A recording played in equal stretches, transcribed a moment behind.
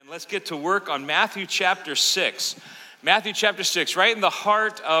Let's get to work on Matthew chapter 6. Matthew chapter 6, right in the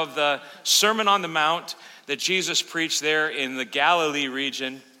heart of the Sermon on the Mount that Jesus preached there in the Galilee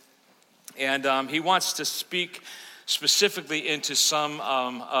region. And he wants to speak specifically into some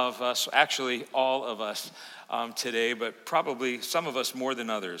of us, actually all of us today, but probably some of us more than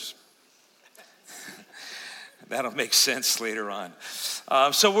others. That'll make sense later on.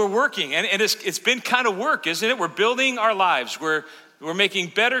 So we're working, and it's been kind of work, isn't it? We're building our lives. We're making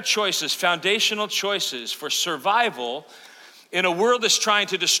better choices, foundational choices for survival in a world that's trying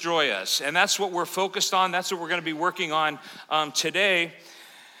to destroy us. And that's what we're focused on. That's what we're going to be working on today.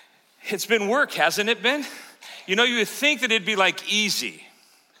 It's been work, hasn't it been? You know, you would think that it'd be like easy.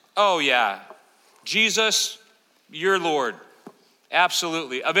 Oh yeah, Jesus, you're Lord.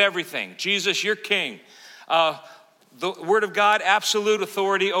 Absolutely, of everything. Jesus, you're King. The Word of God, absolute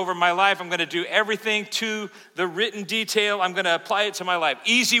authority over my life. I'm going to do everything to the written detail. I'm going to apply it to my life.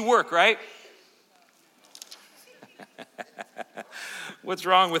 Easy work, right? What's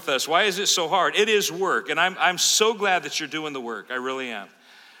wrong with us? Why is it so hard? It is work, and I'm so glad that you're doing the work. I really am.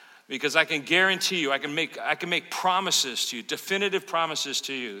 Because I can guarantee you, I can make promises to you, definitive promises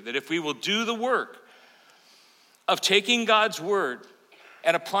to you, that if we will do the work of taking God's Word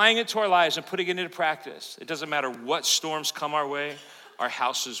and applying it to our lives and putting it into practice, it doesn't matter what storms come our way, our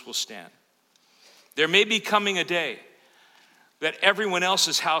houses will stand. There may be coming a day that everyone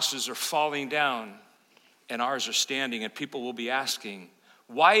else's houses are falling down and ours are standing, and people will be asking,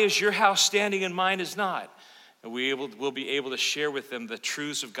 why is your house standing and mine is not? And we'll be able to share with them the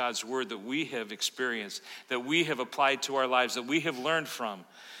truths of God's Word that we have experienced, that we have applied to our lives, that we have learned from,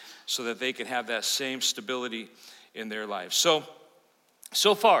 so that they can have that same stability in their lives.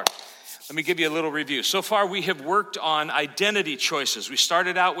 So far, let me give you a little review. So far, we have worked on identity choices. We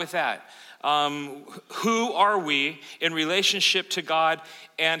started out with that. Who are we in relationship to God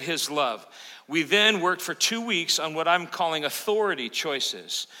and His love? We then worked for 2 weeks on what I'm calling authority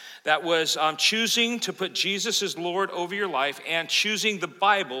choices. That was choosing to put Jesus as Lord over your life and choosing the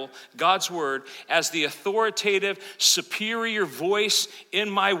Bible, God's Word, as the authoritative, superior voice in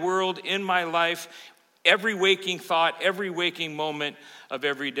my world, in my life, every waking thought, every waking moment of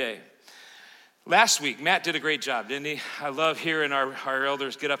every day. Last week, Matt did a great job, didn't he? I love hearing our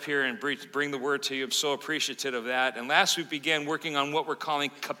elders get up here and bring the word to you. I'm so appreciative of that. And last week began working on what we're calling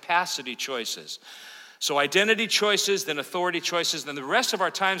capacity choices. So identity choices, then authority choices, then the rest of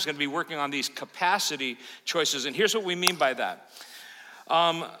our time is going to be working on these capacity choices. And here's what we mean by that.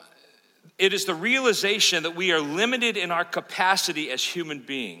 It is the realization that we are limited in our capacity as human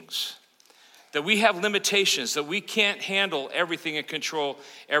beings. That we have limitations, that we can't handle everything and control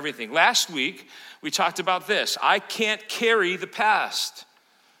everything. Last week, we talked about this. I can't carry the past,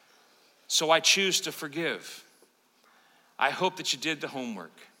 so I choose to forgive. I hope that you did the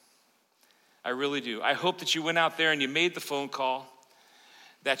homework. I really do. I hope that you went out there and you made the phone call,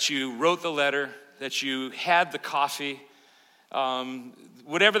 that you wrote the letter, that you had the coffee,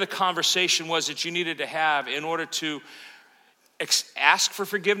 whatever the conversation was that you needed to have in order to ask for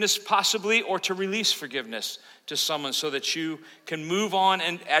forgiveness possibly, or to release forgiveness to someone so that you can move on,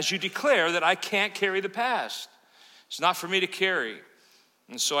 and as you declare that I can't carry the past. It's not for me to carry,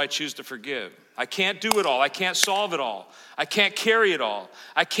 and so I choose to forgive. I can't do it all. I can't solve it all. I can't carry it all.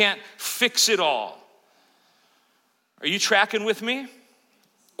 I can't fix it all. Are you tracking with me?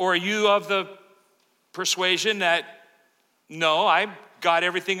 Or are you of the persuasion that, no, I've got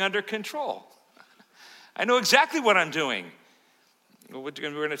everything under control. I know exactly what I'm doing. Well, we're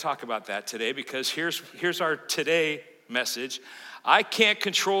going to talk about that today, because here's our today message. I can't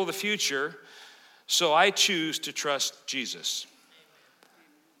control the future, so I choose to trust Jesus.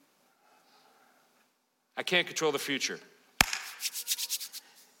 I can't control the future.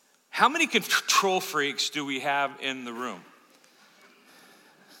 How many control freaks do we have in the room?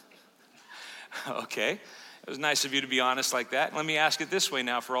 Okay. It was nice of you to be honest like that. Let me ask it this way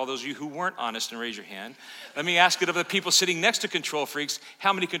now for all those of you who weren't honest and raise your hand. Let me ask it of the people sitting next to control freaks.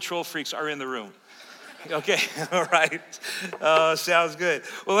 How many control freaks are in the room? Okay, all right. Sounds good.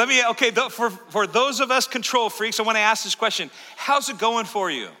 Well, for those of us control freaks, I want to ask this question. How's it going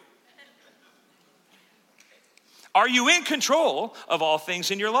for you? Are you in control of all things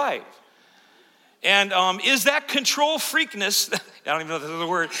in your life? And is that control freakness, I don't even know if that's a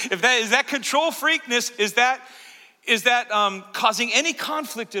word, is that control freakness, is that causing any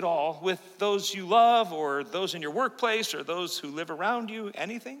conflict at all with those you love, or those in your workplace, or those who live around you,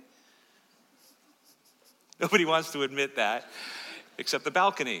 anything? Nobody wants to admit that, except the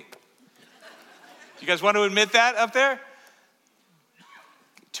balcony. You guys want to admit that up there?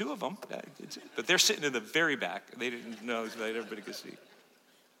 2 of them, but they're sitting in the very back. They didn't know that everybody could see.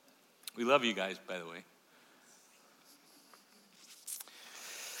 We love you guys, by the way.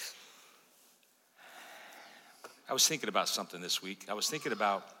 I was thinking about something this week. I was thinking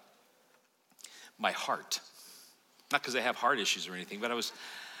about my heart. Not because I have heart issues or anything, but I was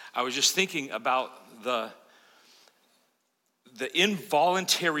just thinking about the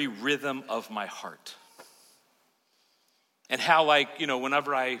involuntary rhythm of my heart. And how, like, you know,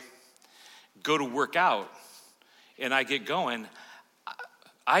 whenever I go to work out and I get going,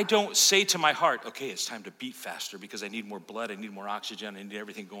 I don't say to my heart, okay, it's time to beat faster because I need more blood, I need more oxygen, I need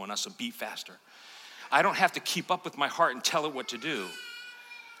everything going on, so beat faster. I don't have to keep up with my heart and tell it what to do.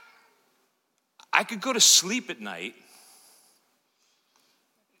 I could go to sleep at night.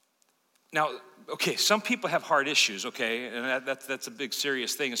 Now, okay, some people have heart issues, okay, and that's a big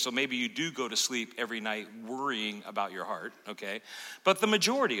serious thing, and so maybe you do go to sleep every night worrying about your heart, okay? But the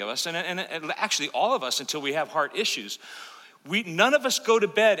majority of us, and actually all of us until we have heart issues, none of us go to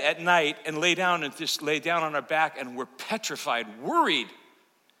bed at night and lay down on our back and we're petrified, worried.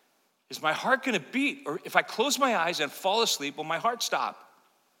 Is my heart going to beat? Or if I close my eyes and fall asleep, will my heart stop?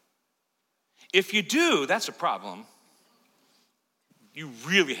 If you do, that's a problem. You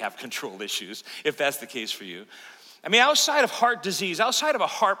really have control issues if that's the case for you. I mean, outside of heart disease, outside of a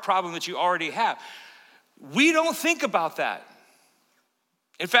heart problem that you already have, we don't think about that.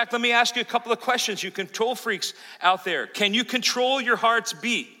 In fact, let me ask you a couple of questions, you control freaks out there. Can you control your heart's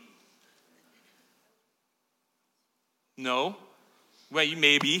beat? No? Well, you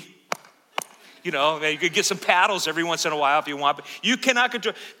maybe. You know, you could get some paddles every once in a while if you want, but you cannot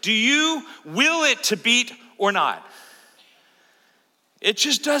control. Do you will it to beat or not? It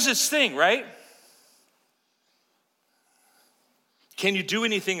just does its thing, right? Can you do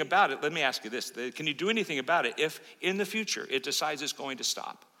anything about it? Let me ask you this. Can you do anything about it if in the future it decides it's going to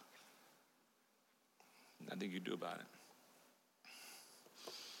stop? Nothing you do about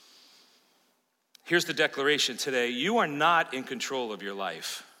it. Here's the declaration today. You are not in control of your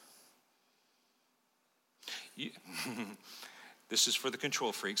life. This is for the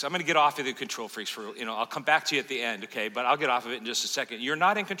control freaks. I'm going to get off of the control freaks I'll come back to you at the end, okay? But I'll get off of it in just a second. You're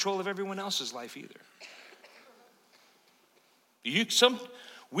not in control of everyone else's life either.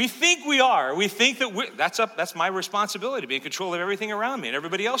 We think we are. We think that that's my responsibility to be in control of everything around me and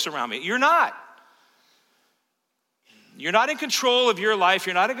everybody else around me. You're not. You're not in control of your life.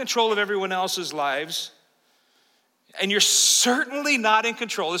 You're not in control of everyone else's lives. And you're certainly not in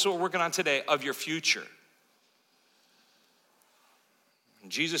control, this is what we're working on today, of your future.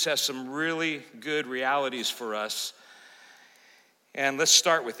 Jesus has some really good realities for us. And let's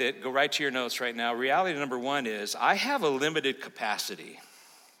start with it. Go right to your notes right now. Reality number one is, I have a limited capacity.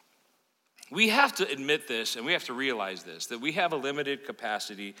 We have to admit this, and we have to realize this, that we have a limited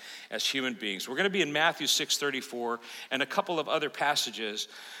capacity as human beings. We're going to be in Matthew 6:34 and a couple of other passages,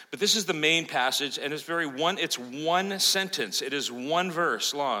 but this is the main passage, and it's one sentence. It is one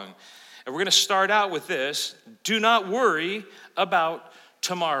verse long. And we're going to start out with this: do not worry about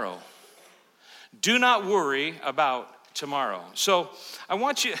tomorrow. Do not worry about tomorrow. So I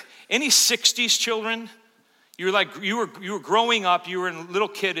want you, any 60s children? You were growing up, you were a little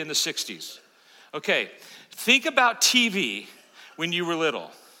kid in the 60s. Okay, think about TV when you were little.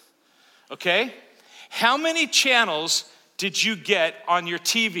 Okay? How many channels did you get on your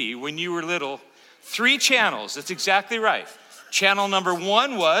TV when you were little? 3 channels, that's exactly right. Channel number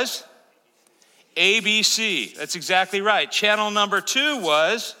 1 was ABC, that's exactly right. Channel number 2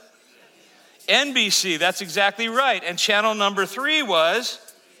 was NBC, that's exactly right. And channel number 3 was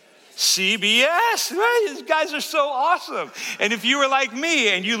CBS, right? These guys are so awesome. And if you were like me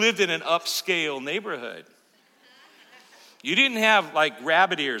and you lived in an upscale neighborhood, you didn't have like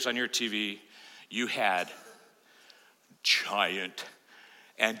rabbit ears on your TV. You had giant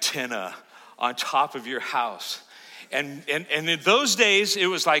antenna on top of your house. And in those days, it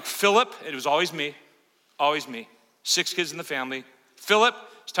was like Philip, it was always me. 6 kids in the family. Philip,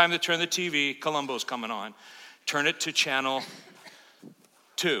 it's time to turn the TV. Columbo's coming on. Turn it to channel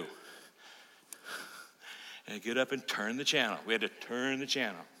 2. And get up and turn the channel. We had to turn the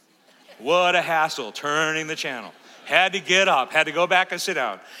channel. What a hassle, turning the channel. Had to get up, had to go back and sit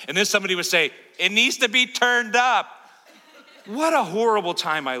down. And then somebody would say, it needs to be turned up. What a horrible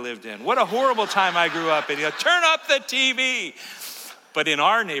time I lived in. What a horrible time I grew up in. Turn up the TV. But in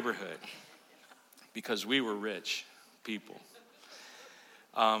our neighborhood, because we were rich people,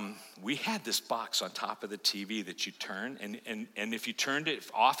 we had this box on top of the TV that you turn, and if you turned it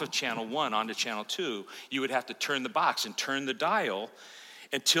off of channel 1 onto channel 2, you would have to turn the box and turn the dial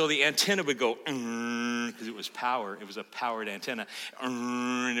until the antenna would go, because it was power. It was a powered antenna,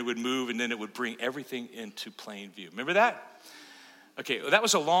 and it would move, and then it would bring everything into plain view. Remember that? Okay, well, that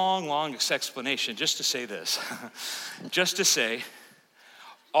was a long explanation just to say this. Just to say,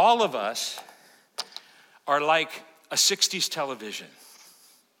 all of us are like a 60s television.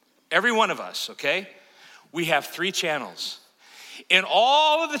 Every one of us, okay? We have 3 channels. In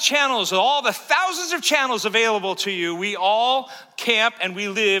all of the channels, all the thousands of channels available to you, we all camp and we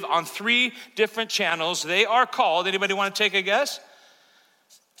live on 3 different channels. They are called, anybody want to take a guess?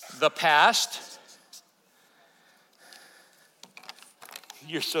 The past.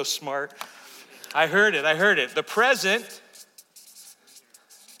 You're so smart. I heard it. The present.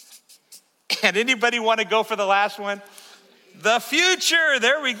 And anybody want to go for the last one? The future.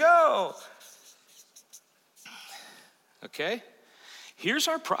 There we go. Okay? Here's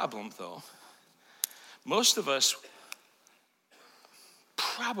our problem, though. Most of us,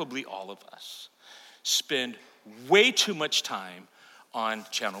 probably all of us, spend way too much time on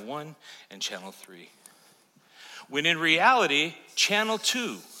channel 1 and channel 3. When in reality, channel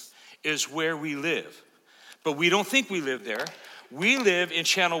 2 is where we live. But we don't think we live there. We live in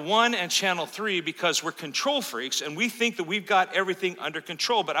channel 1 and channel 3 because we're control freaks and we think that we've got everything under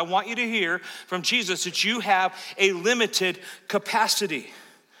control. But I want you to hear from Jesus that you have a limited capacity.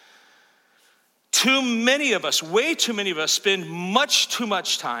 Too many of us, way too many of us, spend much too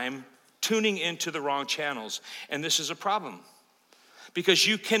much time tuning into the wrong channels. And this is a problem because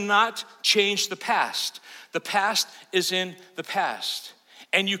you cannot change the past. The past is in the past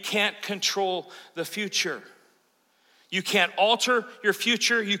and you can't control the future. You can't alter your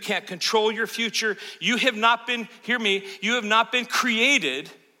future. You can't control your future. You have not been, hear me, you have not been created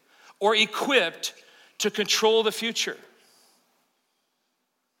or equipped to control the future.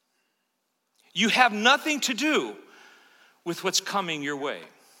 You have nothing to do with what's coming your way.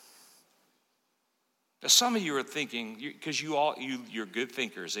 Now, some of you are thinking, because you're good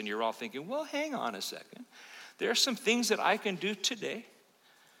thinkers, and you're all thinking, well, hang on a second. There are some things that I can do today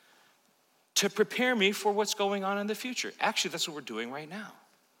to prepare me for what's going on in the future. Actually, that's what we're doing right now.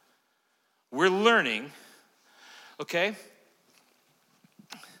 We're learning, okay?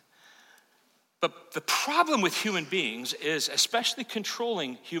 But the problem with human beings is, especially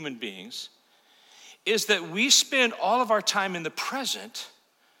controlling human beings, is that we spend all of our time in the present,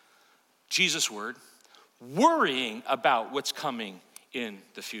 Jesus' word, worrying about what's coming in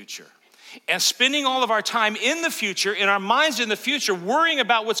the future. And spending all of our time in the future, in our minds in the future, worrying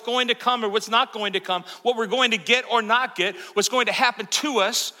about what's going to come or what's not going to come, what we're going to get or not get, what's going to happen to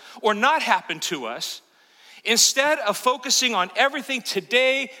us or not happen to us. Instead of focusing on everything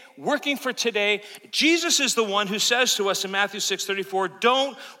today, working for today, Jesus is the one who says to us in Matthew 6:34,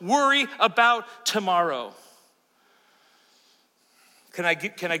 don't worry about tomorrow. Can I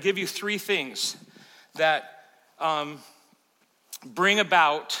give you 3 things that bring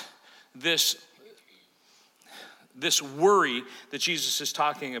about this worry that Jesus is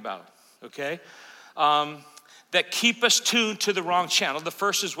talking about, okay? That keep us tuned to the wrong channel. The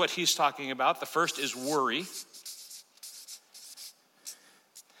first is what he's talking about. The first is worry.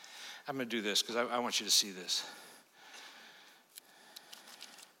 I'm going to do this because I want you to see this.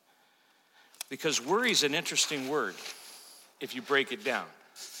 Because worry is an interesting word if you break it down.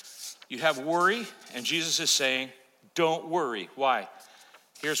 You have worry, and Jesus is saying, don't worry. Why?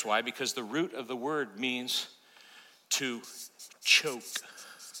 Here's why. Because the root of the word means to choke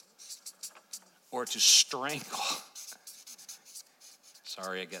or to strangle.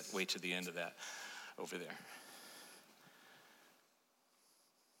 Sorry, I got way to the end of that over there.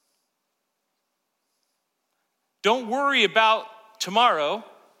 Don't worry about tomorrow.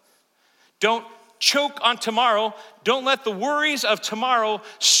 Don't choke on tomorrow. Don't let the worries of tomorrow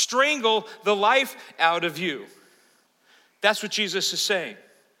strangle the life out of you. That's what Jesus is saying.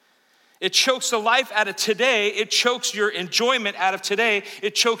 It chokes the life out of today. It chokes your enjoyment out of today.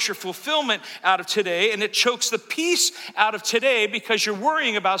 It chokes your fulfillment out of today. And it chokes the peace out of today because you're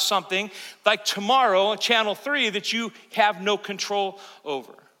worrying about something like tomorrow, channel 3, that you have no control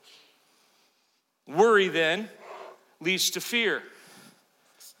over. Worry then leads to fear.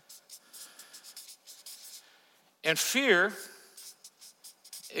 And fear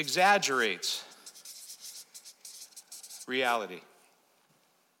exaggerates reality.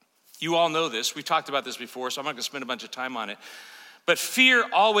 You all know this. We've talked about this before, so I'm not going to spend a bunch of time on it. But fear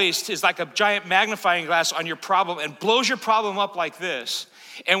always is like a giant magnifying glass on your problem and blows your problem up like this.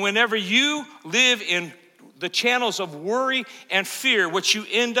 And whenever you live in the channels of worry and fear, what you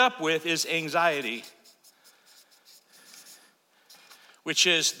end up with is anxiety, which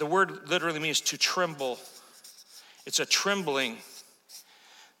is, the word literally means to tremble. It's a trembling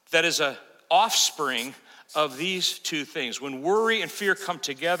that is an offspring of these 2 things. When worry and fear come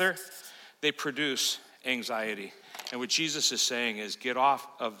together, they produce anxiety. And what Jesus is saying is get off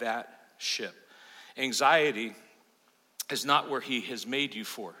of that ship. Anxiety is not where he has made you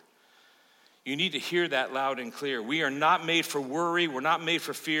for. You need to hear that loud and clear. We are not made for worry. We're not made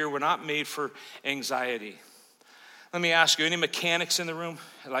for fear. We're not made for anxiety. Let me ask you, any mechanics in the room?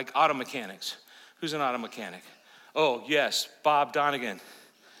 Like auto mechanics? Who's an auto mechanic? Oh, yes, Bob Donegan.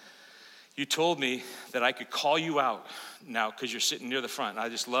 You told me that I could call you out now because you're sitting near the front. I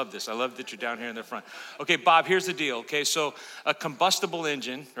just love this. I love that you're down here in the front. Okay, Bob, here's the deal. Okay, so a combustible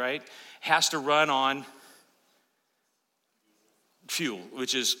engine, right, has to run on fuel,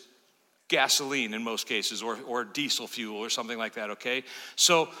 which is gasoline in most cases, or diesel fuel or something like that, okay?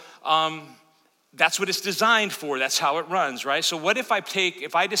 So that's what it's designed for. That's how it runs, right? So what if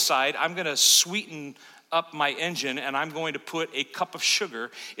I decide I'm going to sweeten up my engine and I'm going to put a cup of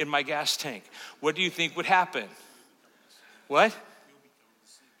sugar in my gas tank? What do you think would happen? What?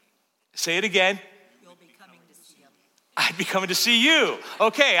 Say it again. You'll be coming to see him. I'd be coming to see you.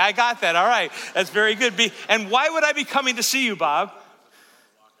 Okay, I got that. All right. That's very good. And why would I be coming to see you, Bob?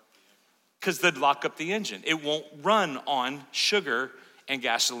 Because they'd lock up the engine. It won't run on sugar and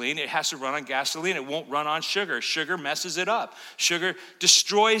gasoline. It has to run on gasoline. It won't run on sugar. Sugar messes it up. Sugar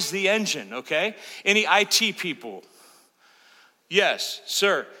destroys the engine, okay? Any IT people? Yes,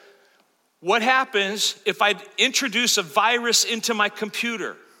 sir. What happens if I introduce a virus into my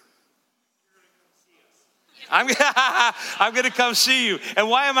computer? I'm going to come see you. And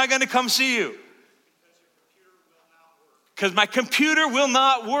why am I going to come see you? Because my computer will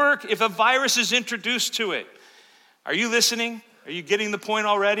not work if a virus is introduced to it. Are you listening? Are you getting the point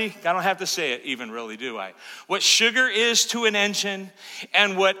already? I don't have to say it even really, do I? What sugar is to an engine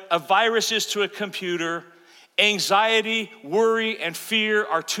and what a virus is to a computer, anxiety, worry, and fear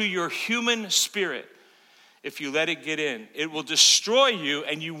are to your human spirit. If you let it get in, it will destroy you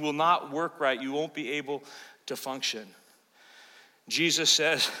and you will not work right. You won't be able to function. Jesus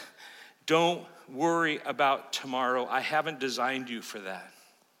says, don't worry about tomorrow. I haven't designed you for that.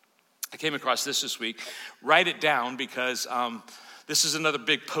 I came across this week. Write it down because this is another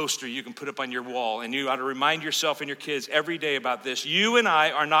big poster you can put up on your wall. And you ought to remind yourself and your kids every day about this. You and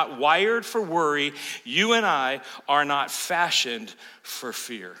I are not wired for worry. You and I are not fashioned for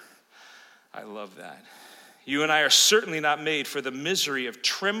fear. I love that. You and I are certainly not made for the misery of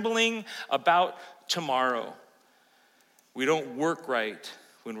trembling about tomorrow. We don't work right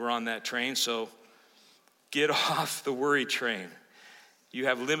when we're on that train, so get off the worry train. You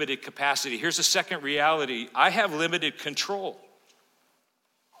have limited capacity. Here's the second reality. I have limited control.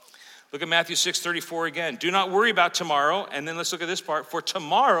 Look at Matthew 6:34 again. Do not worry about tomorrow. And then let's look at this part. For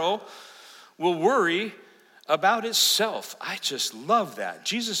tomorrow will worry about itself. I just love that.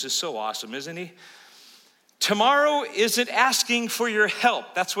 Jesus is so awesome, isn't he? Tomorrow isn't asking for your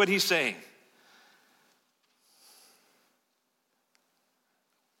help. That's what he's saying.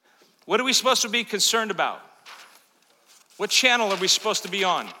 What are we supposed to be concerned about? What channel are we supposed to be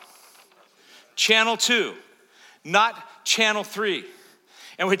on? Channel 2, not channel 3.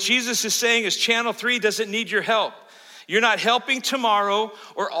 And what Jesus is saying is channel 3 doesn't need your help. You're not helping tomorrow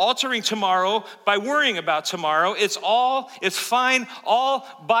or altering tomorrow by worrying about tomorrow. It's fine all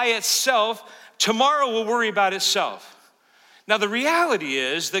by itself. Tomorrow will worry about itself. Now, the reality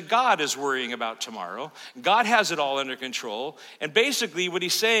is that God is worrying about tomorrow. God has it all under control. And basically what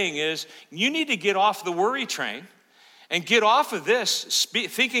he's saying is you need to get off the worry train and get off of this,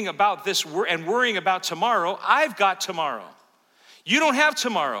 thinking about this and worrying about tomorrow. I've got tomorrow. You don't have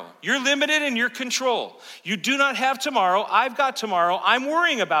tomorrow. You're limited in your control. You do not have tomorrow. I've got tomorrow. I'm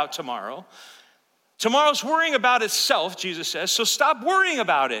worrying about tomorrow. Tomorrow's worrying about itself, Jesus says, so stop worrying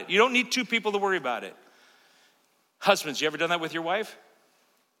about it. You don't need two people to worry about it. Husbands, you ever done that with your wife?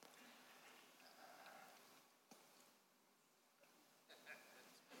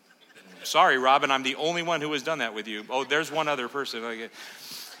 Sorry, Robin, I'm the only one who has done that with you. Oh, there's one other person. Okay.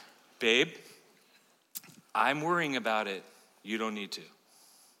 Babe, I'm worrying about it. You don't need to.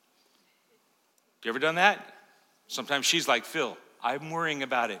 You ever done that? Sometimes she's like, Phil, I'm worrying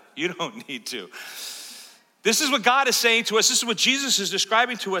about it. You don't need to. This is what God is saying to us. This is what Jesus is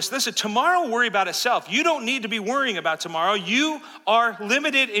describing to us. Listen, tomorrow will worry about itself. You don't need to be worrying about tomorrow. You are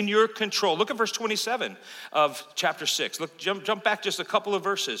limited in your control. Look at verse 27 of chapter 6. Look, jump back just a couple of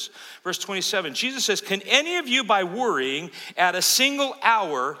verses. Verse 27, Jesus says, can any of you by worrying add a single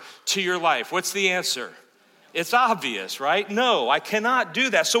hour to your life? What's the answer? It's obvious, right? No, I cannot do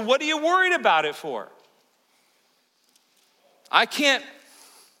that. So what are you worried about it for? I can't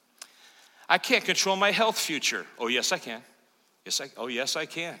control my health future. Oh, yes, I can. Yes, I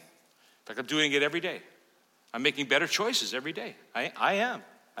can. In fact, I'm doing it every day. I'm making better choices every day. I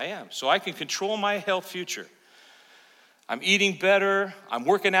am. So I can control my health future. I'm eating better. I'm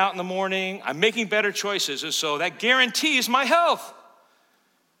working out in the morning. I'm making better choices. And so that guarantees my health.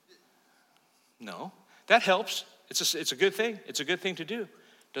 No, that helps. It's a good thing. It's a good thing to do. It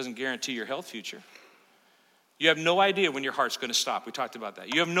doesn't guarantee your health future. You have no idea when your heart's going to stop. We talked about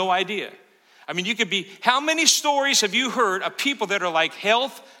that. You have no idea. I mean, how many stories have you heard of people that are like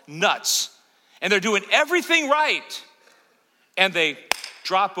health nuts and they're doing everything right and they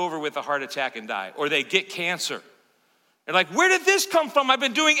drop over with a heart attack and die, or they get cancer? They're like, where did this come from? I've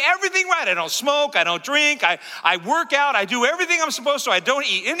been doing everything right. I don't smoke. I don't drink. I work out. I do everything I'm supposed to. I don't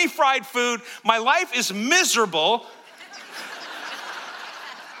eat any fried food. My life is miserable.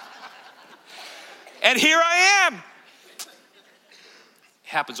 And here I am. It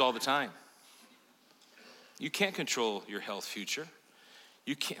happens all the time. You can't control your health future.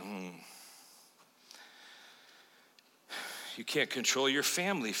 You can't control your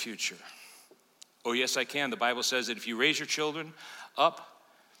family future. Oh, yes, I can. The Bible says that if you raise your children up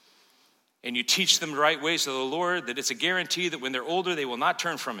and you teach them the right ways of the Lord, that it's a guarantee that when they're older, they will not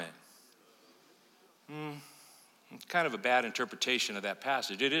turn from it. It's kind of a bad interpretation of that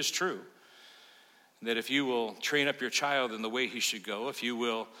passage. It is true that if you will train up your child in the way he should go, if you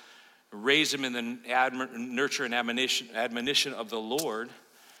will raise him in the nurture and admonition of the Lord,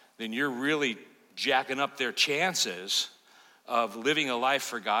 then you're really jacking up their chances of living a life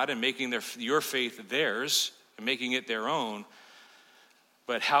for God and making your faith theirs and making it their own.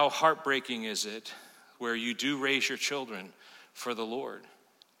 But how heartbreaking is it where you do raise your children for the Lord?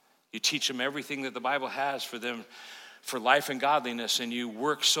 You teach them everything that the Bible has for them for life and godliness, and you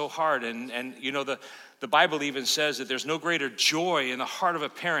work so hard. And you know, the Bible even says that there's no greater joy in the heart of a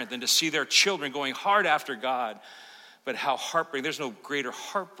parent than to see their children going hard after God. But how heartbreaking, there's no greater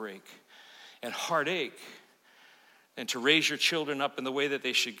heartbreak and heartache and to raise your children up in the way that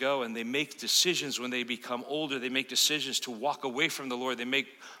they should go. And they make decisions when they become older. They make decisions to walk away from the Lord. They make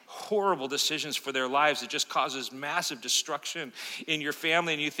horrible decisions for their lives. It just causes massive destruction in your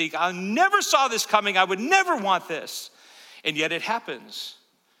family. And you think, I never saw this coming. I would never want this. And yet it happens.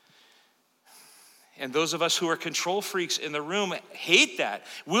 And those of us who are control freaks in the room hate that.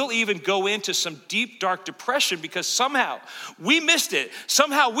 We'll even go into some deep, dark depression because somehow we missed it.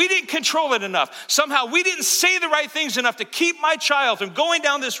 Somehow we didn't control it enough. Somehow we didn't say the right things enough to keep my child from going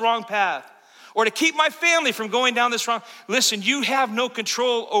down this wrong path or to keep my family from going down this wrong. Listen, you have no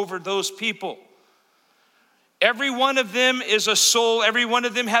control over those people. Every one of them is a soul. Every one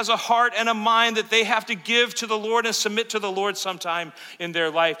of them has a heart and a mind that they have to give to the Lord and submit to the Lord sometime in their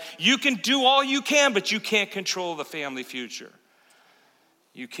life. You can do all you can, but you can't control the family future.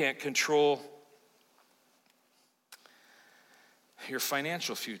 You can't control your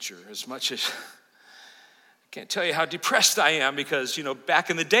financial future as much as... I can't tell you how depressed I am because, you know,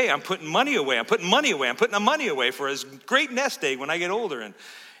 back in the day, I'm putting money away. I'm putting money away for a great nest egg when I get older. And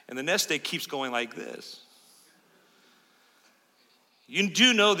the nest egg keeps going like this. You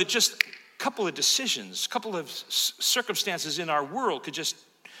do know that just a couple of decisions, a couple of circumstances in our world could just,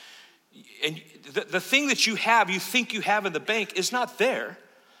 and the thing that you have, you think you have in the bank is not there.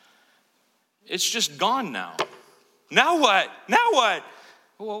 It's just gone now. Now what?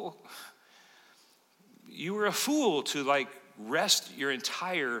 Well, you were a fool to rest your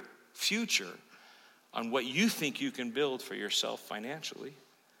entire future on what you think you can build for yourself financially.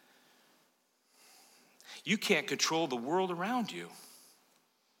 You can't control the world around you.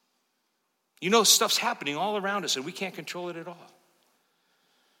 You know, stuff's happening all around us and we can't control it at all.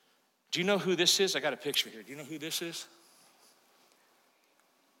 Do you know who this is? I got a picture here. Do you know who this is?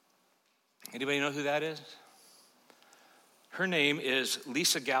 Anybody know who that is? Her name is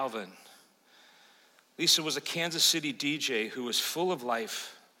Lisa Galvin. Lisa was a Kansas City DJ who was full of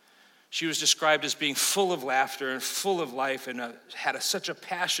life. She was described as being full of laughter and full of life and had such a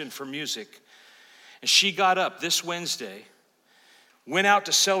passion for music. And she got up this Wednesday, went out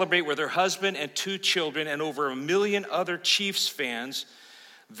to celebrate with her husband and 2 children and over 1 million other Chiefs fans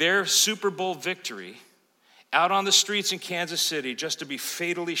their Super Bowl victory out on the streets in Kansas City just to be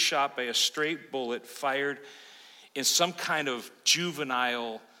fatally shot by a straight bullet fired in some kind of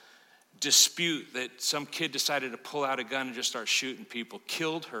juvenile dispute that some kid decided to pull out a gun and just start shooting people,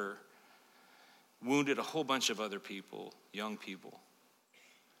 killed her, wounded a whole bunch of other people, young people.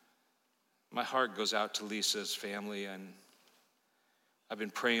 My heart goes out to Lisa's family, and I've been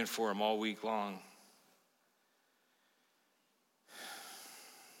praying for them all week long.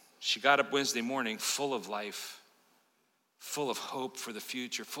 She got up Wednesday morning full of life, full of hope for the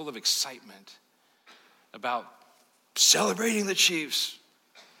future, full of excitement about celebrating the Chiefs.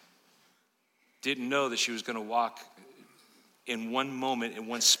 Didn't know that she was going to walk in one moment, in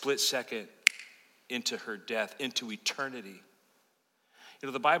one split second, into her death, into eternity. You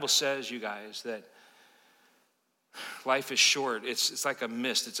know, the Bible says, you guys, that life is short. It's like a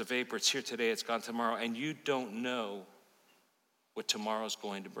mist. It's a vapor. It's here today. It's gone tomorrow. And you don't know what tomorrow's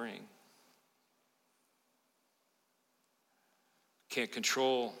going to bring. Can't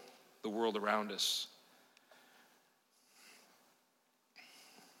control the world around us.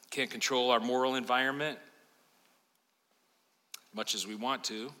 Can't control our moral environment much as we want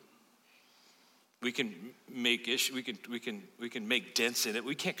to. We can make we can make dents in it.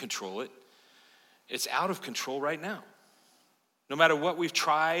 We can't control it. It's out of control right now. No matter what we've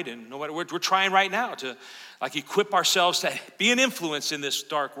tried, and no matter what we're trying right now to equip ourselves to be an influence in this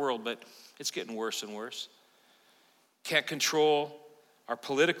dark world, but it's getting worse and worse. Can't control our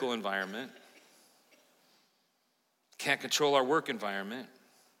political environment. Can't control our work environment.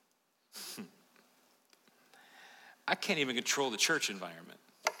 I can't even control the church environment.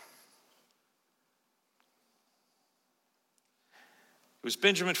 It was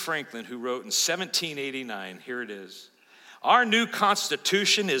Benjamin Franklin who wrote in 1789, here it is, "Our new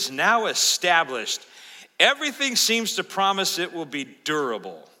Constitution is now established. Everything seems to promise it will be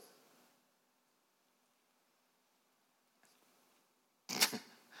durable."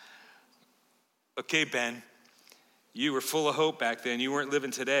 Okay, Ben, you were full of hope back then. You weren't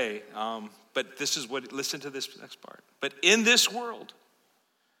living today. But listen to this next part. "But in this world,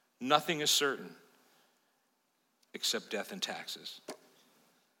 nothing is certain except death and taxes.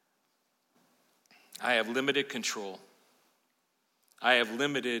 I have limited control. I have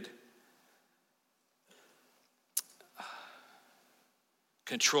limited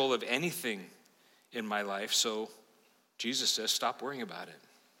control of anything in my life, so Jesus says, stop worrying about it."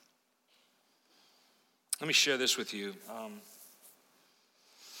 Let me share this with you.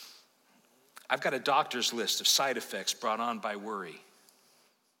 I've got a doctor's list of side effects brought on by worry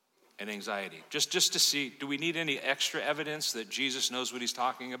and anxiety. Just to see, do we need any extra evidence that Jesus knows what he's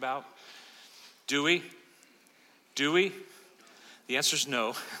talking about? Do we? The answer is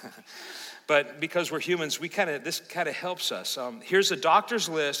no. But because we're humans, this kind of helps us. Here's a doctor's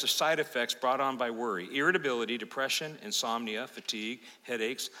list of side effects brought on by worry: irritability, depression, insomnia, fatigue,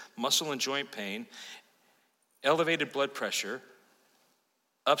 headaches, muscle and joint pain, elevated blood pressure,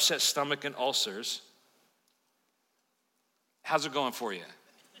 upset stomach and ulcers. How's it going for you?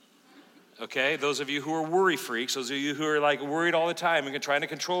 Okay, those of you who are worry freaks, those of you who are worried all the time and trying to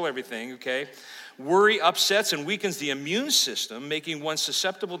control everything, okay? Worry upsets and weakens the immune system, making one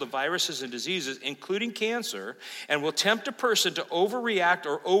susceptible to viruses and diseases, including cancer, and will tempt a person to overreact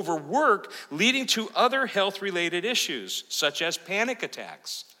or overwork, leading to other health-related issues, such as panic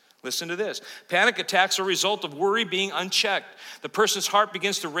attacks. Listen to this. Panic attacks are a result of worry being unchecked. The person's heart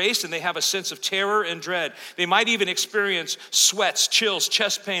begins to race and they have a sense of terror and dread. They might even experience sweats, chills,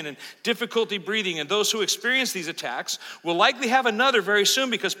 chest pain, and difficulty breathing. And those who experience these attacks will likely have another very soon,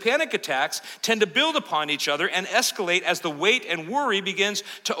 because panic attacks tend to build upon each other and escalate as the weight and worry begins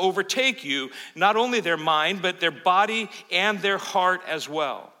to overtake you, not only their mind, but their body and their heart as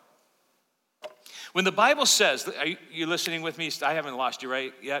well. When the Bible says, are you listening with me? I haven't lost you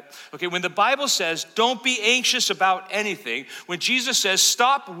right yet? Okay, when the Bible says, don't be anxious about anything, when Jesus says,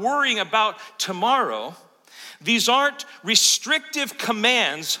 stop worrying about tomorrow, these aren't restrictive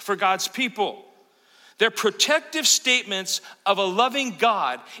commands for God's people. They're protective statements of a loving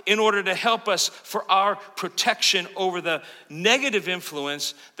God in order to help us for our protection over the negative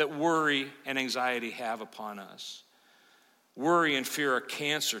influence that worry and anxiety have upon us. Worry and fear are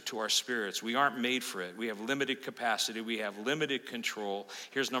cancer to our spirits. We aren't made for it. We have limited capacity. We have limited control.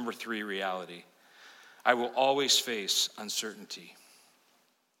 Here's number 3 reality. I will always face uncertainty.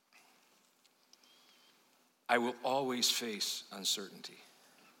 I will always face uncertainty.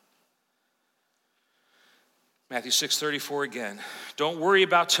 Matthew 6:34 again. Don't worry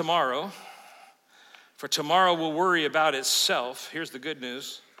about tomorrow, for tomorrow will worry about itself. Here's the good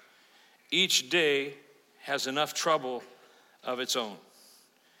news. Each day has enough trouble of its own.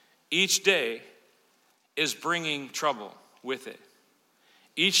 Each day is bringing trouble with it.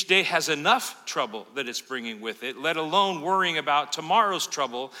 Each day has enough trouble that it's bringing with it, let alone worrying about tomorrow's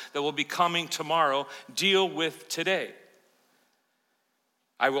trouble that will be coming tomorrow. Deal with today.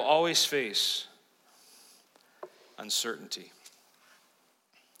 I will always face uncertainty.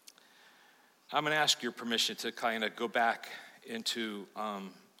 I'm going to ask your permission to kind of go back into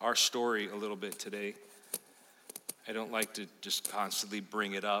our story a little bit today. I don't like to just constantly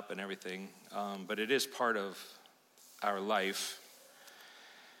bring it up and everything, but it is part of our life.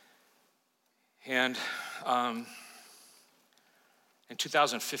 And in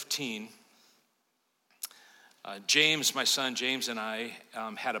 2015, James, my son James, and I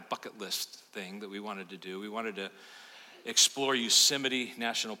had a bucket list thing that we wanted to do. We wanted to explore Yosemite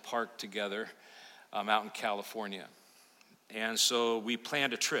National Park together out in California. And so we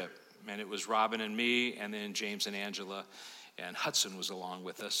planned a trip, and it was Robin and me, and then James and Angela, and Hudson was along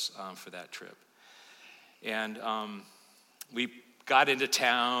with us for that trip. And we got into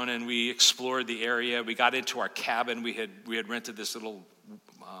town, and we explored the area. We got into our cabin. We had rented this little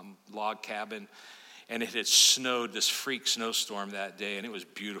log cabin, and it had snowed, this freak snowstorm that day, and it was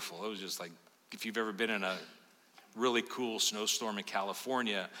beautiful. It was just like, if you've ever been in a really cool snowstorm in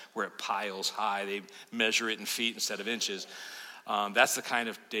California where it piles high, they measure it in feet instead of inches. That's the kind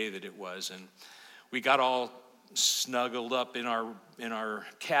of day that it was. And we got all snuggled up in our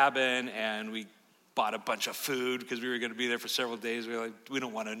cabin, and we bought a bunch of food because we were going to be there for several days. We were like, we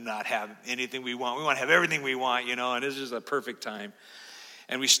don't want to not have anything we want. We want to have everything we want, and it's just a perfect time.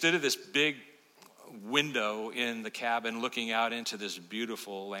 And we stood at this big window in the cabin looking out into this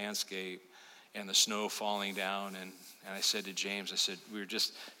beautiful landscape and the snow falling down. And I said to James, I said, we were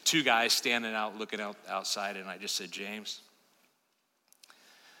just two guys standing out looking outside, and I just said, James,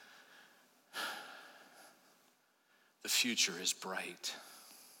 the future is bright.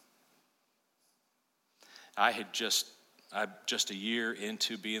 I'm just a year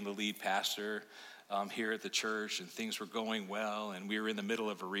into being the lead pastor here at the church, and things were going well, and we were in the middle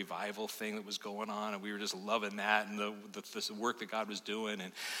of a revival thing that was going on, and we were just loving that and the work that God was doing.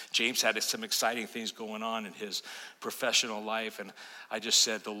 And James had some exciting things going on in his professional life, and I just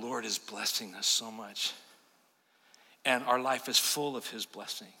said, the Lord is blessing us so much, and our life is full of his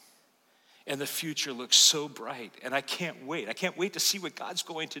blessing, and the future looks so bright, and I can't wait. I can't wait to see what God's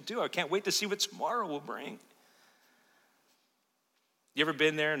going to do. I can't wait to see what tomorrow will bring. You ever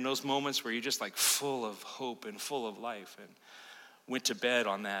been there in those moments where you're just like full of hope and full of life, and went to bed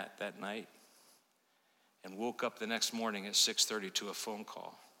on that night and woke up the next morning at 6:30 to a phone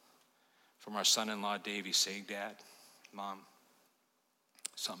call from our son-in-law Davey saying, Dad, Mom,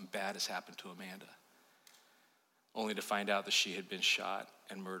 something bad has happened to Amanda, only to find out that she had been shot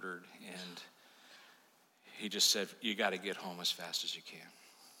and murdered. And he just said, you got to get home as fast as you can.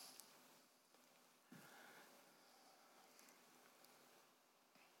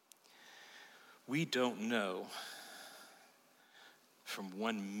 We don't know from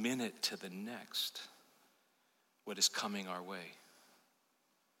 1 minute to the next what is coming our way.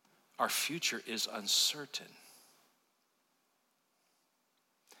 Our future is uncertain.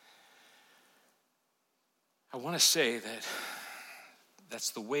 I want to say that that's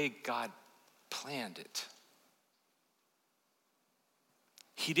the way God planned it.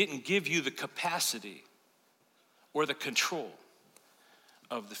 He didn't give you the capacity or the control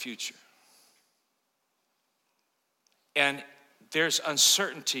of the future. And there's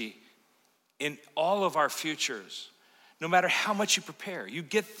uncertainty in all of our futures, no matter how much you prepare.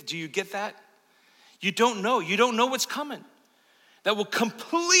 Do you get that? You don't know. You don't know what's coming. That will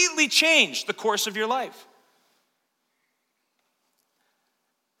completely change the course of your life.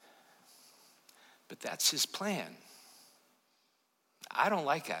 But that's his plan. I don't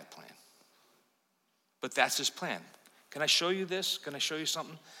like that plan. But that's his plan. Can I show you this? Can I show you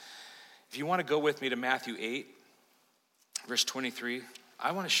something? If you want to go with me to Matthew 8, verse 23,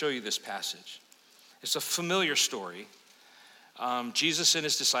 I want to show you this passage. It's a familiar story. Jesus and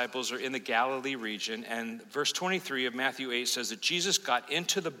his disciples are in the Galilee region, and verse 23 of Matthew 8 says that Jesus got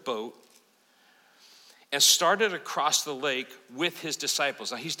into the boat and started across the lake with his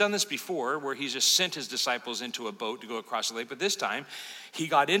disciples. Now, he's done this before, where he's just sent his disciples into a boat to go across the lake, but this time, he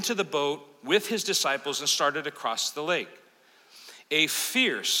got into the boat with his disciples and started across the lake. A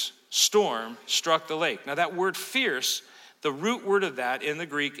fierce storm struck the lake. Now, that word fierce, the root word of that in the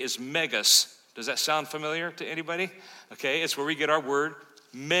Greek is megas. Does that sound familiar to anybody? Okay, it's where we get our word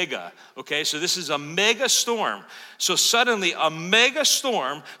mega. Okay, so this is a mega storm. So suddenly a mega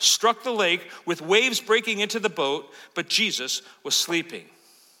storm struck the lake with waves breaking into the boat, but Jesus was sleeping.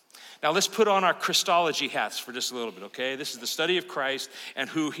 Now let's put on our Christology hats for just a little bit, okay? This is the study of Christ and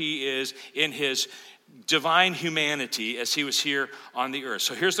who he is in his divine humanity as he was here on the earth.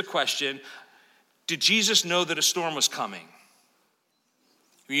 So here's the question. Did Jesus know that a storm was coming?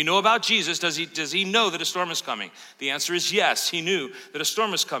 You know about Jesus, does he know that a storm is coming? The answer is yes, he knew that a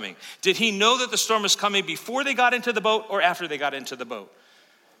storm is coming. Did he know that the storm was coming before they got into the boat or after they got into the boat?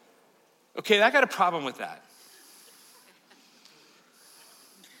 Okay, I got a problem with that.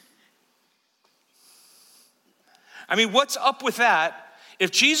 I mean, what's up with that?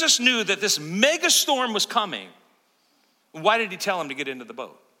 If Jesus knew that this mega storm was coming, why did he tell him to get into the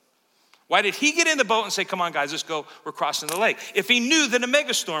boat? Why did he get in the boat and say, come on, guys, let's go, we're crossing the lake? If he knew that a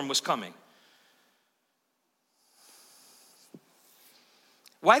megastorm was coming.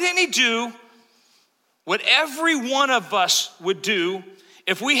 Why didn't he do what every one of us would do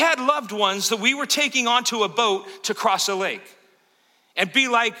if we had loved ones that we were taking onto a boat to cross a lake? And be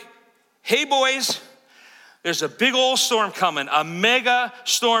like, hey boys, there's a big old storm coming. A mega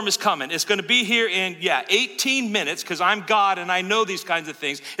storm is coming. It's going to be here in, 18 minutes, because I'm God and I know these kinds of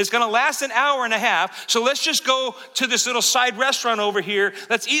things. It's going to last an hour and a half. So let's just go to this little side restaurant over here.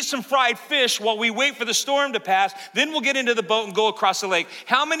 Let's eat some fried fish while we wait for the storm to pass. Then we'll get into the boat and go across the lake.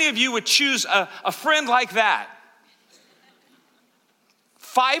 How many of you would choose a friend like that?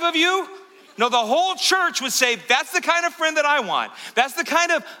 5 of you? No, the whole church would say, that's the kind of friend that I want. That's the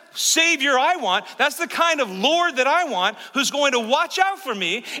kind of Savior I want. That's the kind of Lord that I want, who's going to watch out for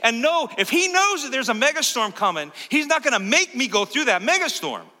me and know if he knows that there's a megastorm coming, he's not going to make me go through that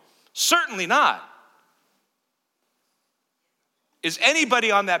megastorm. Certainly not. Is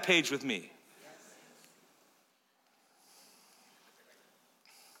anybody on that page with me?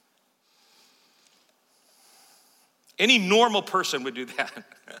 Any normal person would do that.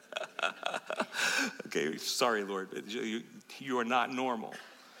 Okay, sorry, Lord, you are not normal.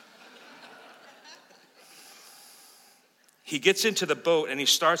 He gets into the boat and he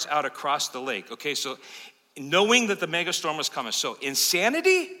starts out across the lake. Okay, so knowing that the megastorm was coming. So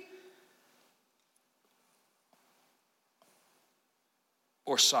insanity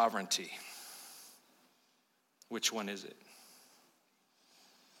or sovereignty? Which one is it?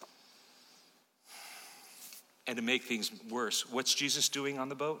 And to make things worse, what's Jesus doing on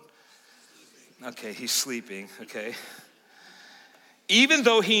the boat? Okay, he's sleeping, okay. Even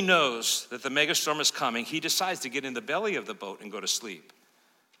though he knows that the megastorm is coming, he decides to get in the belly of the boat and go to sleep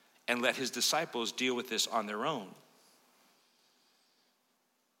and let his disciples deal with this on their own.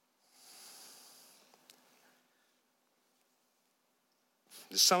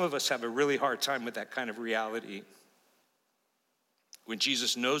 Some of us have a really hard time with that kind of reality. When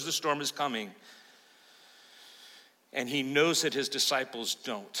Jesus knows the storm is coming, and he knows that his disciples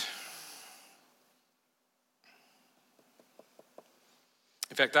don't.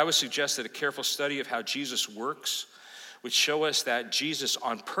 In fact, I would suggest that a careful study of how Jesus works would show us that Jesus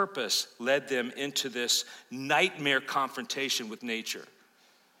on purpose led them into this nightmare confrontation with nature.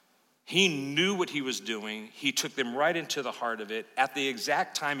 He knew what he was doing. He took them right into the heart of it at the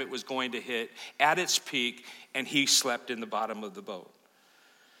exact time it was going to hit, at its peak, and he slept in the bottom of the boat.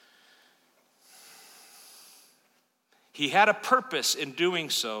 He had a purpose in doing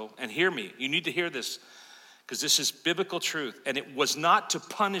so, and hear me, you need to hear this, because this is biblical truth, and it was not to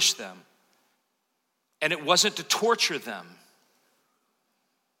punish them, and it wasn't to torture them.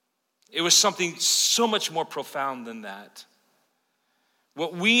 It was something so much more profound than that.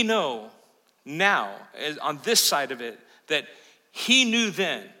 What we know now, on this side of it, that he knew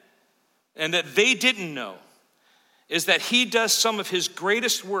then, and that they didn't know, is that he does some of his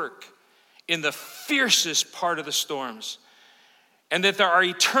greatest work in the fiercest part of the storms, and that there are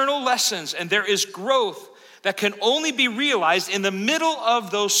eternal lessons and there is growth that can only be realized in the middle of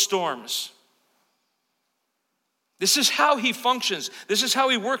those storms. This is how he functions. This is how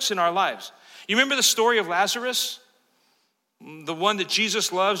he works in our lives. You remember the story of Lazarus? The one that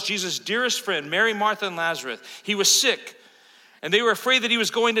Jesus loves, Jesus' dearest friend, Mary, Martha, and Lazarus. He was sick. And they were afraid that he was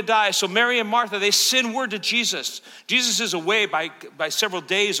going to die. So Mary and Martha, they send word to Jesus. Jesus is away by several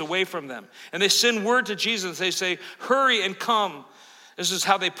days away from them. And they send word to Jesus. They say, hurry and come. This is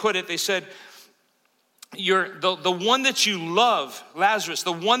how they put it. They said, the one that you love, Lazarus,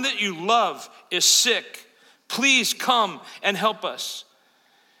 the one that you love is sick. Please come and help us.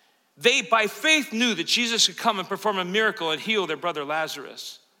 They, by faith, knew that Jesus could come and perform a miracle and heal their brother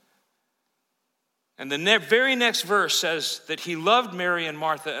Lazarus. And the very next verse says that he loved Mary and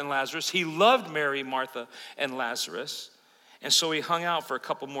Martha and Lazarus. He loved Mary, Martha, and Lazarus. And so he hung out for a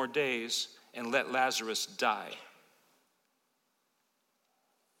couple more days and let Lazarus die.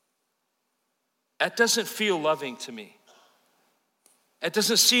 That doesn't feel loving to me. It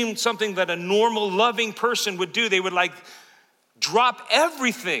doesn't seem something that a normal, loving person would do. They would drop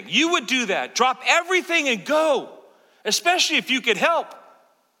everything. You would do that. Drop everything and go, especially if you could help.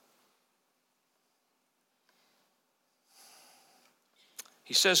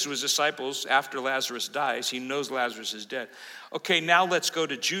 He says to his disciples, after Lazarus dies, he knows Lazarus is dead. Okay, now let's go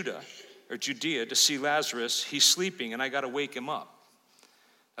to Judea to see Lazarus. He's sleeping and I got to wake him up.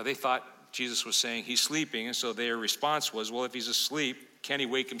 Now they thought Jesus was saying he's sleeping, and so their response was, well, if he's asleep, can't he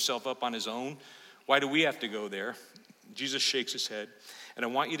wake himself up on his own? Why do we have to go there? Jesus shakes his head. And I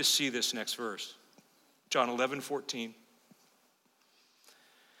want you to see this next verse. John 11:14.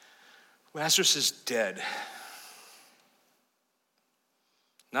 Lazarus is dead.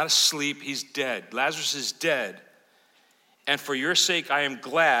 Not asleep, he's dead. Lazarus is dead. and for your sake I am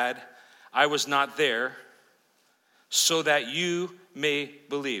glad I was not there, so that you may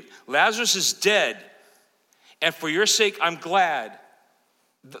believe. Lazarus is dead, and for your sake I'm glad.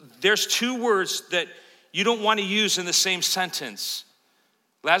 There's two words that you don't want to use in the same sentence.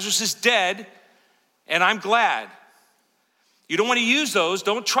 Lazarus is dead, and I'm glad. You don't want to use those.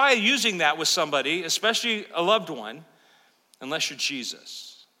 Don't try using that with somebody, especially a loved one, unless you're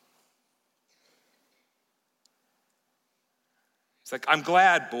Jesus. It's like, I'm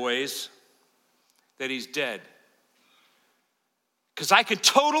glad, boys, that he's dead, because I can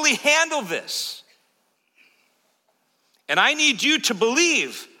totally handle this. And I need you to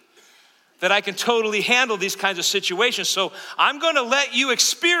believe that I can totally handle these kinds of situations. So I'm going to let you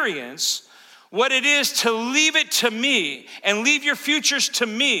experience what it is to leave it to me and leave your futures to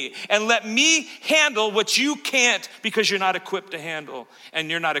me and let me handle what you can't because you're not equipped to handle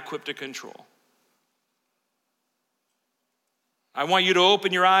and you're not equipped to control. I want you to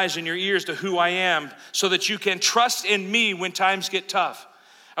open your eyes and your ears to who I am so that you can trust in me when times get tough.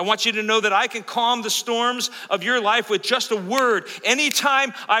 I want you to know that I can calm the storms of your life with just a word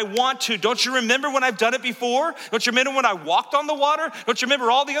anytime I want to. Don't you remember when I've done it before? Don't you remember when I walked on the water? Don't you remember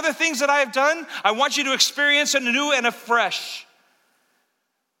all the other things that I have done? I want you to experience anew and afresh.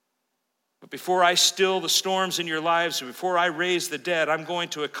 But before I still the storms in your lives, and before I raise the dead, I'm going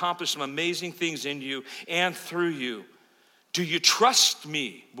to accomplish some amazing things in you and through you. Do you trust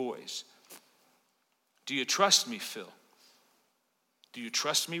me, boys? Do you trust me, Phil? Do you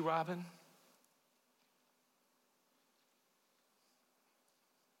trust me, Robin?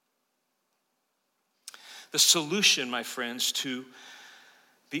 The solution, my friends, to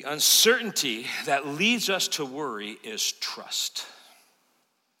the uncertainty that leads us to worry is trust.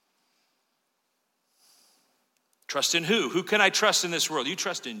 Trust in who? Who can I trust in this world? You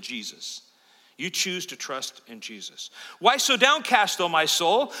trust in Jesus. You choose to trust in Jesus. Why so downcast, O my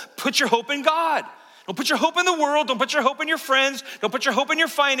soul? Put your hope in God. Don't put your hope in the world. Don't put your hope in your friends. Don't put your hope in your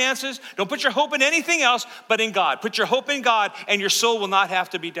finances. Don't put your hope in anything else but in God. Put your hope in God, and your soul will not have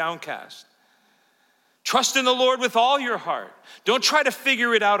to be downcast. Trust in the Lord with all your heart. Don't try to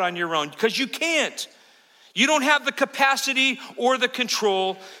figure it out on your own, because you can't. You don't have the capacity or the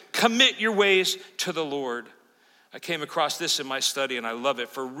control. Commit your ways to the Lord. I came across this in my study, and I love it.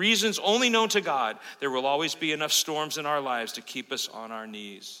 For reasons only known to God, there will always be enough storms in our lives to keep us on our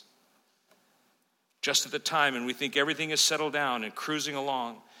knees. Just at the time, and we think everything is settled down and cruising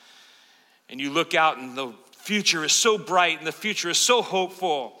along, and you look out and the future is so bright and the future is so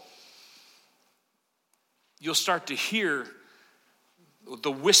hopeful, you'll start to hear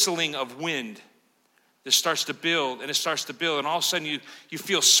the whistling of wind. It starts to build, and it starts to build, and all of a sudden you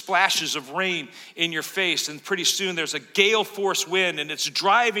feel splashes of rain in your face, and pretty soon there's a gale force wind, and it's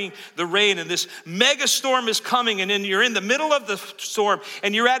driving the rain, and this mega storm is coming, and then you're in the middle of the storm,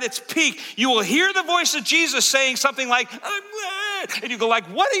 and you're at its peak. You will hear the voice of Jesus saying something like, I'm glad. And you go like,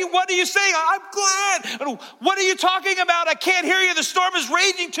 what are you saying? I'm glad. And what are you talking about? I can't hear you. The storm is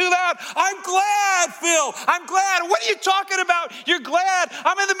raging too loud. I'm glad, Phil. I'm glad. What are you talking about? You're glad.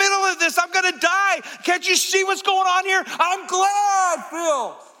 I'm in the middle of this. I'm going to die. Can't you see what's going on here? I'm glad,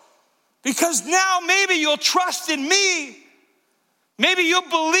 Phil. Because now maybe you'll trust in me. Maybe you'll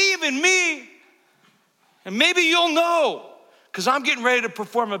believe in me. And maybe you'll know, because I'm getting ready to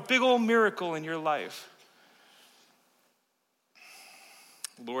perform a big old miracle in your life.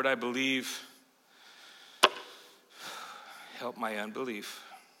 Lord, I believe. Help my unbelief.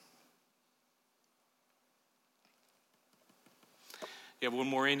 You have one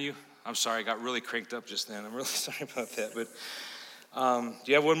more in you? I'm sorry, I got really cranked up just then. I'm really sorry about that. But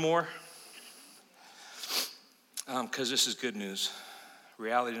do you have one more? Because this is good news.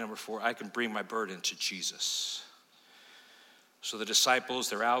 Reality number 4, I can bring my burden to Jesus. So the disciples,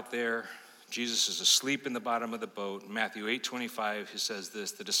 they're out there. Jesus is asleep in the bottom of the boat. In Matthew 8:25, he says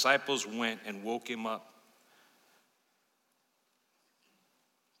this, the disciples went and woke him up.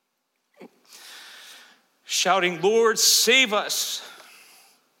 Shouting, Lord, save us.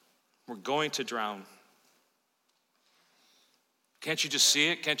 We're going to drown. Can't you just see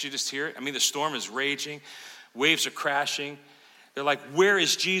it? Can't you just hear it? I mean, the storm is raging. Waves are crashing. They're like, where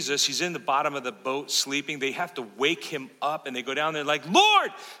is Jesus? He's in the bottom of the boat sleeping. They have to wake him up, and they go down there like,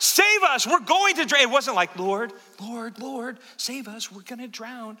 Lord, save us. We're going to drown. It wasn't like, Lord, save us. We're going to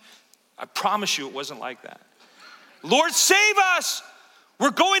drown. I promise you it wasn't like that. Lord, save us.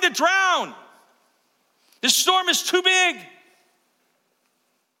 We're going to drown. This storm is too big.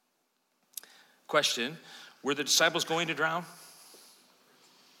 Question, were the disciples going to drown?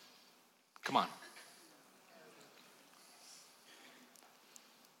 Come on.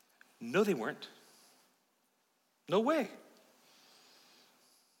 No, they weren't. No way.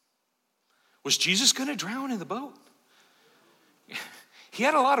 Was Jesus going to drown in the boat? He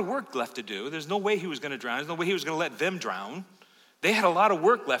had a lot of work left to do. There's no way he was going to drown. There's no way he was going to let them drown. They had a lot of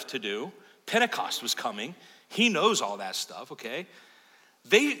work left to do. Pentecost was coming. He knows all that stuff, okay?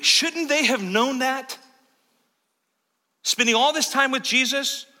 Shouldn't they have known that? Spending all this time with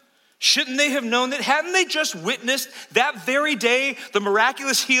Jesus, shouldn't they have known that? Hadn't they just witnessed that very day the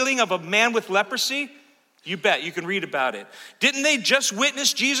miraculous healing of a man with leprosy? You bet, you can read about it. Didn't they just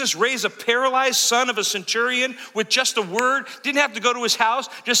witness Jesus raise a paralyzed son of a centurion with just a word? Didn't have to go to his house,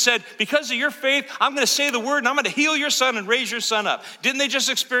 just said, because of your faith, I'm going to say the word and I'm going to heal your son and raise your son up. Didn't they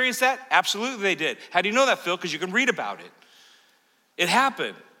just experience that? Absolutely they did. How do you know that, Phil? Because you can read about it. It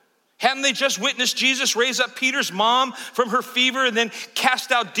happened. Hadn't they just witnessed Jesus raise up Peter's mom from her fever and then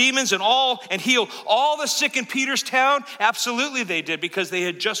cast out demons and heal all the sick in Peter's town? Absolutely they did, because they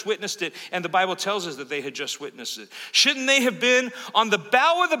had just witnessed it, and the Bible tells us that they had just witnessed it. Shouldn't they have been on the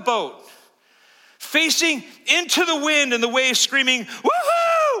bow of the boat, facing into the wind and the waves, screaming,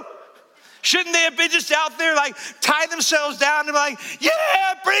 woohoo? Shouldn't they have been just out there, like, tie themselves down and be like,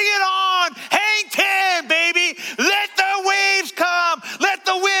 yeah, bring it on. Hang 10, baby. Let the waves come. Let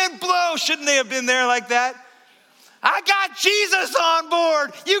the wind blow. Shouldn't they have been there like that? I got Jesus on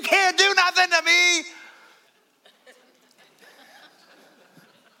board. You can't do nothing to me.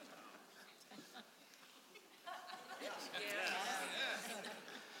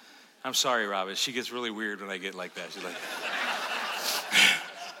 I'm sorry, Robin. She gets really weird when I get like that. She's like...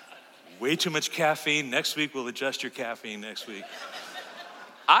 way too much caffeine. Next week, we'll adjust your caffeine next week.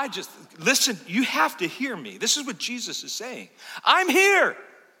 Listen, you have to hear me. This is what Jesus is saying. I'm here.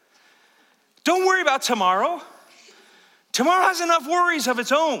 Don't worry about tomorrow. Tomorrow has enough worries of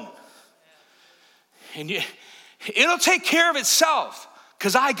its own. And it'll take care of itself,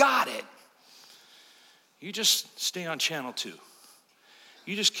 because I got it. You just stay on channel 2.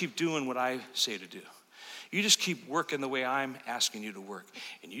 You just keep doing what I say to do. You just keep working the way I'm asking you to work.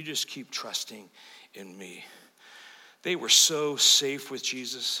 And you just keep trusting in me. They were so safe with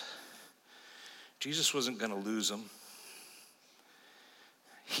Jesus. Jesus wasn't going to lose them.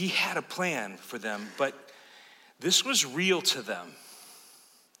 He had a plan for them, but this was real to them.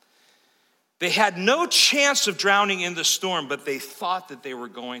 They had no chance of drowning in the storm, but they thought that they were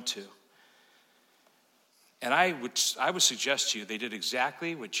going to. And I would suggest to you, they did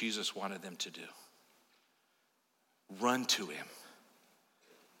exactly what Jesus wanted them to do. Run to him.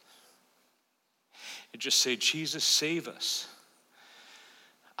 And just say, Jesus, save us.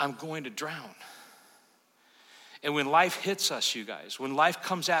 I'm going to drown. And when life hits us, you guys, when life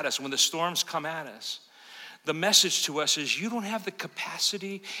comes at us, when the storms come at us, the message to us is you don't have the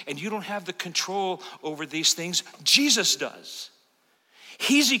capacity and you don't have the control over these things. Jesus does.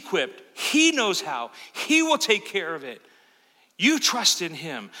 He's equipped. He knows how. He will take care of it. You trust in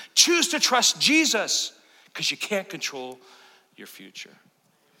him. Choose to trust Jesus, because you can't control your future.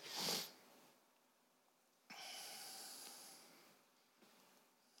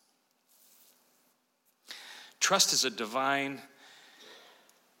 Trust is a divine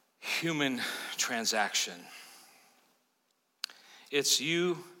human transaction. It's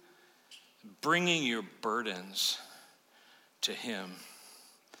you bringing your burdens to him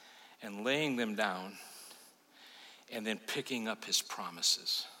and laying them down and then picking up his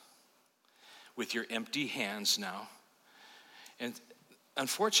promises with your empty hands now. And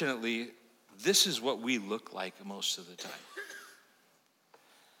unfortunately, this is what we look like most of the time.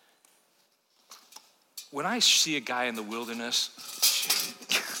 When I see a guy in the wilderness,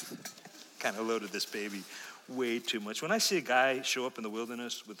 kind of loaded this baby way too much. When I see a guy show up in the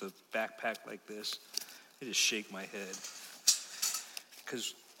wilderness with a backpack like this, I just shake my head.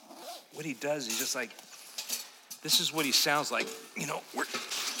 Because what he does, he's just like, this is what he sounds like. You know,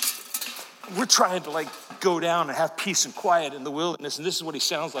 we're trying to like go down and have peace and quiet in the wilderness, and this is what he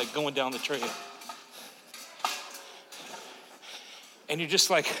sounds like going down the trail. And you're just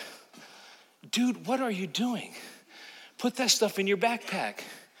like, dude, what are you doing? Put that stuff in your backpack.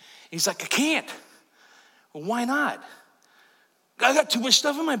 He's like, I can't. Well, why not? I got too much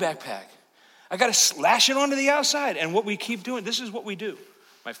stuff in my backpack. I got to slash it onto the outside. And what we keep doing, this is what we do,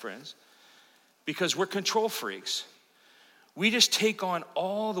 my friends, because we're control freaks. We just take on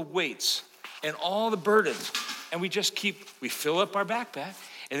all the weights and all the burdens, and we fill up our backpack,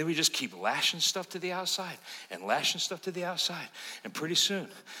 and then we just keep lashing stuff to the outside and lashing stuff to the outside. And pretty soon,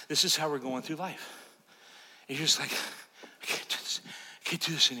 this is how we're going through life. And you're just like, I can't do this. I can't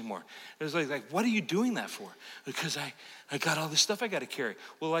do this anymore. It's like, what are you doing that for? Because I got all this stuff I got to carry.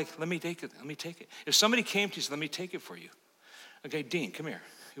 Well, like, let me take it. Let me take it. If somebody came to you and said, let me take it for you. Okay, Dean, come here.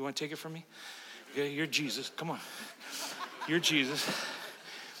 You want to take it from me? Okay, you're Jesus. Come on. You're Jesus.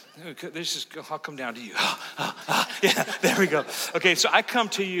 I'll come down to you. Yeah, there we go. Okay, so I come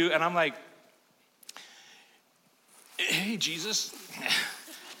to you and I'm like, hey, Jesus.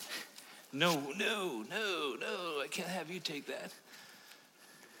 No, I can't have you take that.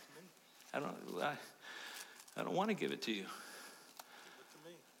 I don't want to give it to you.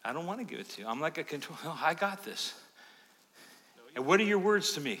 I don't want to give it to you. I'm like a control. No, I got this. And what are your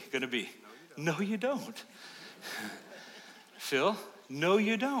words to me going to be? No, you don't. Phil, no,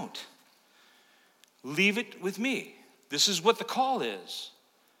 you don't. Leave it with me. This is what the call is.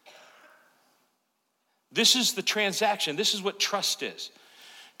 This is the transaction. This is what trust is.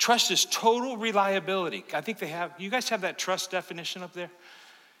 Trust is total reliability. I think you guys have that trust definition up there?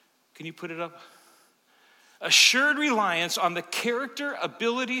 Can you put it up? Assured reliance on the character,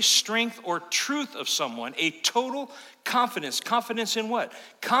 ability, strength, or truth of someone. A total confidence. Confidence in what?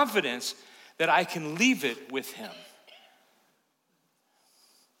 Confidence that I can leave it with him.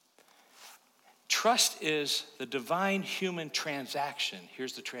 Trust is the divine human transaction.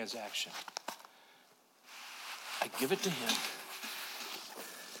 Here's the transaction. I give it to him.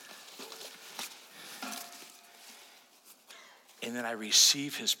 And then I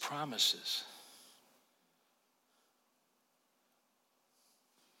receive his promises.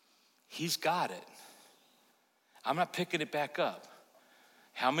 He's got it. I'm not picking it back up.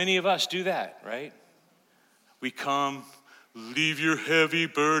 How many of us do that, right? We come, leave your heavy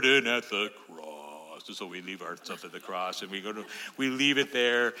burden at the cross. So we leave our stuff at the cross and we leave it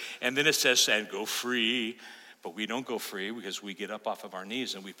there. And then it says, and go free. But we don't go free because we get up off of our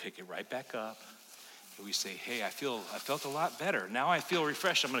knees and we pick it right back up. And we say, hey, I felt a lot better. Now I feel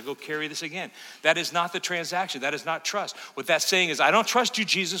refreshed. I'm going to go carry this again. That is not the transaction. That is not trust. What that's saying is, I don't trust you,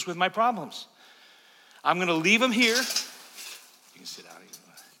 Jesus, with my problems. I'm going to leave them here. You can sit down.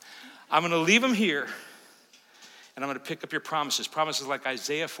 I'm going to leave them here. And I'm going to pick up your promises. Promises like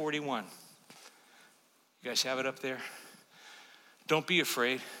Isaiah 41. You guys have it up there? Don't be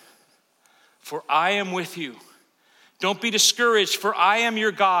afraid, for I am with you. Don't be discouraged, for I am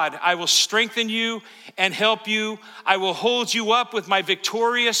your God. I will strengthen you and help you. I will hold you up with my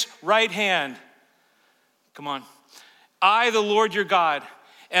victorious right hand. Come on. I, the Lord your God,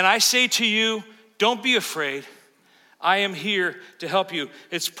 and I say to you, don't be afraid. I am here to help you.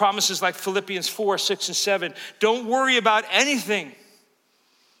 It's promises like Philippians 4, 6, and 7. Don't worry about anything.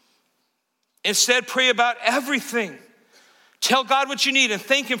 Instead, pray about everything. Tell God what you need and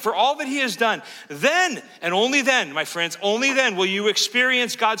thank him for all that he has done. Then, and only then, my friends, only then will you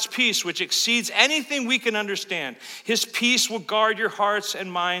experience God's peace, which exceeds anything we can understand. His peace will guard your hearts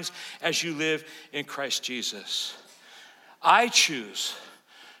and minds as you live in Christ Jesus. I choose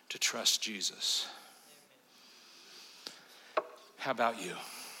to trust Jesus. How about you?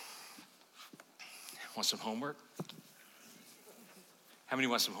 Want some homework? How many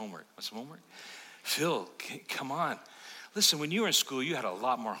want some homework? Want some homework? Phil, come on. Listen, when you were in school, you had a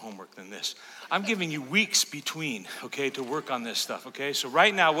lot more homework than this. I'm giving you weeks between, okay, to work on this stuff, okay? So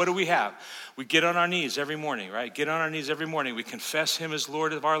right now, what do we have? We get on our knees every morning, right? Get on our knees every morning. We confess him as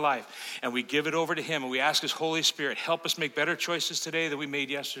Lord of our life, and we give it over to him, and we ask his Holy Spirit, help us make better choices today than we made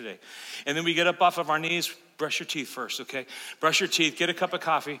yesterday. And then we get up off of our knees. Brush your teeth first, okay? Brush your teeth, get a cup of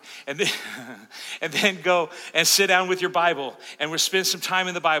coffee, and then go and sit down with your Bible. And we'll spend some time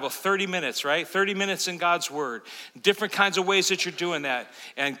in the Bible, 30 minutes, right? 30 minutes in God's word. Different kinds of ways that you're doing that.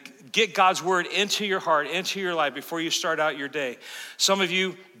 And get God's word into your heart, into your life before you start out your day. Some of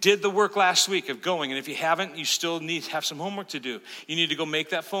you did the work last week of going, and if you haven't, you still need to have some homework to do. You need to go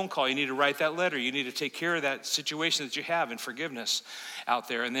make that phone call. You need to write that letter. You need to take care of that situation that you have in forgiveness out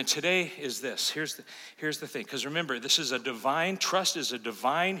there. And then today is this. Here's the thing, because remember, trust is a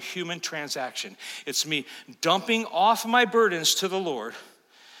divine human transaction. It's me dumping off my burdens to the Lord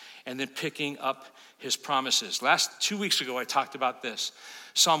and then picking up his promises. 2 weeks ago, I talked about this.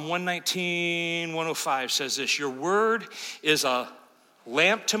 Psalm 119, 105 says this, your word is a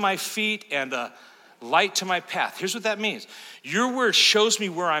lamp to my feet and a light to my path. Here's what that means. Your word shows me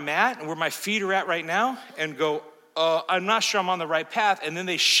where I'm at and where my feet are at right now and go, I'm not sure I'm on the right path. And then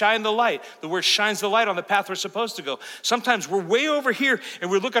they shine the light. The word shines the light on the path we're supposed to go. Sometimes we're way over here and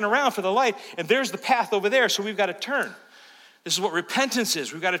we're looking around for the light and there's the path over there. So we've got to turn. This is what repentance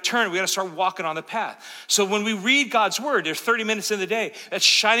is. We've got to turn. We've got to start walking on the path. So when we read God's word, there's 30 minutes in the day. That's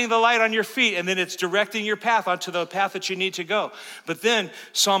shining the light on your feet, and then it's directing your path onto the path that you need to go. But then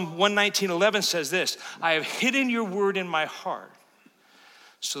Psalm 119:11 says this, I have hidden your word in my heart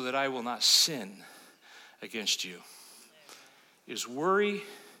so that I will not sin against you. Is worry,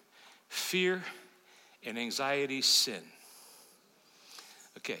 fear, and anxiety sin?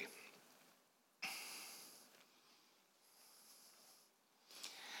 Okay.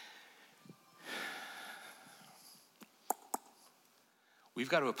 we've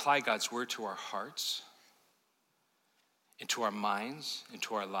got to apply God's word to our hearts, into our minds,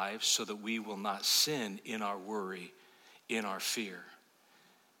 into our lives, so that we will not sin in our worry, in our fear,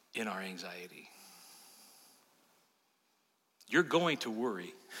 in our anxiety. You're going to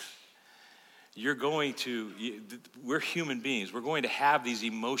worry. We're human beings. We're going to have these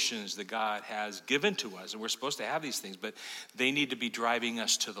emotions that God has given to us, and we're supposed to have these things, but they need to be driving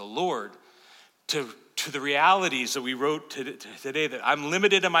us to the Lord, to the realities that we wrote today, that I'm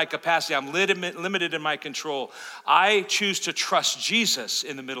limited in my capacity, I'm limited in my control. I choose to trust Jesus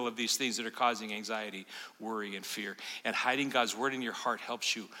in the middle of these things that are causing anxiety, worry, and fear. And hiding God's word in your heart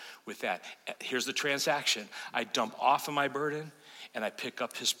helps you with that. Here's the transaction. I dump off of my burden, and I pick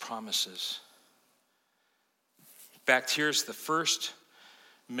up his promises. In fact, here's the first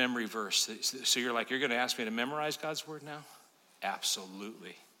memory verse. So you're going to ask me to memorize God's word now?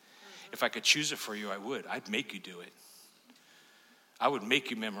 Absolutely. If I could choose it for you, I would. I'd make you do it. I would make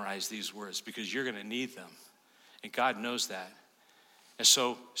you memorize these words because you're going to need them. And God knows that. And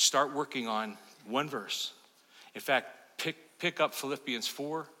so start working on one verse. In fact, pick up Philippians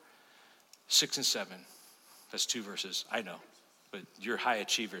 4, 6, and 7. That's 2 verses. I know. But you're high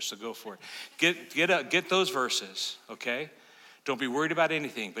achievers, so go for it. Get those verses, okay? Don't be worried about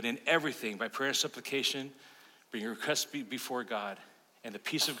anything, but in everything, by prayer and supplication, bring your requests before God. And the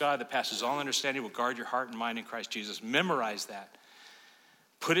peace of God that passes all understanding will guard your heart and mind in Christ Jesus. Memorize that.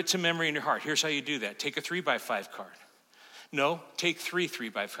 Put it to memory in your heart. Here's how you do that. Take a 3x5 card. No, take 3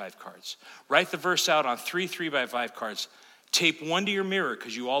 3x5 cards. Write the verse out on 3 3x5 cards. Tape one to your mirror,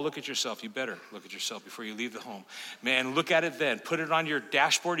 because you all look at yourself. You better look at yourself before you leave the home. Man, look at it then. Put it on your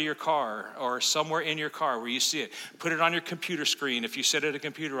dashboard of your car or somewhere in your car where you see it. Put it on your computer screen if you sit at a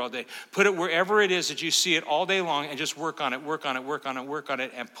computer all day. Put it wherever it is that you see it all day long, and just work on it,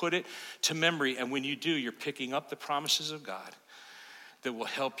 and put it to memory. And when you do, you're picking up the promises of God that will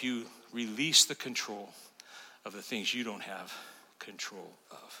help you release the control of the things you don't have control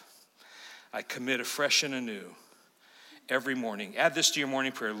of. I commit afresh and anew every morning. Add this to your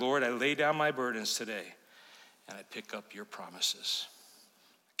morning prayer. Lord, I lay down my burdens today, and I pick up your promises.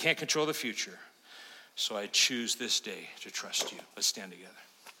 I can't control the future, so I choose this day to trust you. Let's stand together.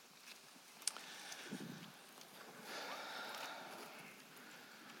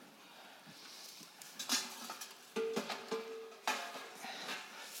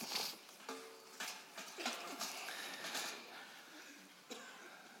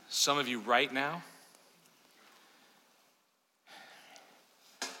 Some of you right now,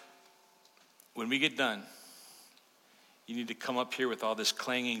 when we get done, you need to come up here with all this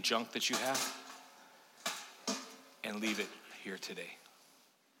clanging junk that you have and leave it here today.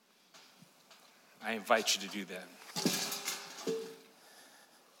 I invite you to do that.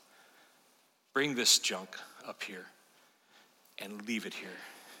 Bring this junk up here and leave it here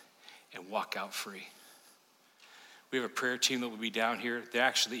and walk out free. We have a prayer team that will be down here. They're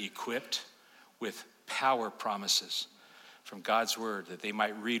actually equipped with power promises from God's word, that they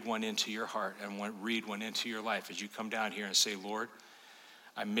might read one into your heart and read one into your life as you come down here and say, Lord,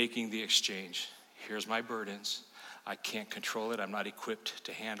 I'm making the exchange. Here's my burdens. I can't control it. I'm not equipped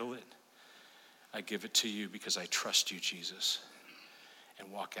to handle it. I give it to you because I trust you, Jesus, and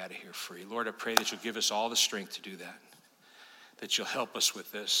walk out of here free. Lord, I pray that you'll give us all the strength to do that you'll help us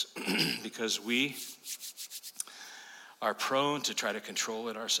with this because we are prone to try to control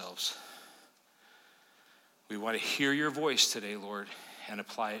it ourselves. We want to hear your voice today, Lord, and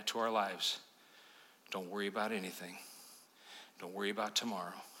apply it to our lives. Don't worry about anything. Don't worry about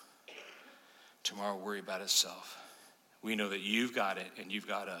tomorrow. Tomorrow will worry about itself. We know that you've got it and you've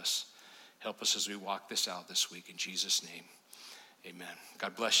got us. Help us as we walk this out this week. In Jesus' name, amen.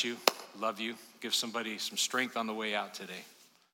 God bless you. Love you. Give somebody some strength on the way out today.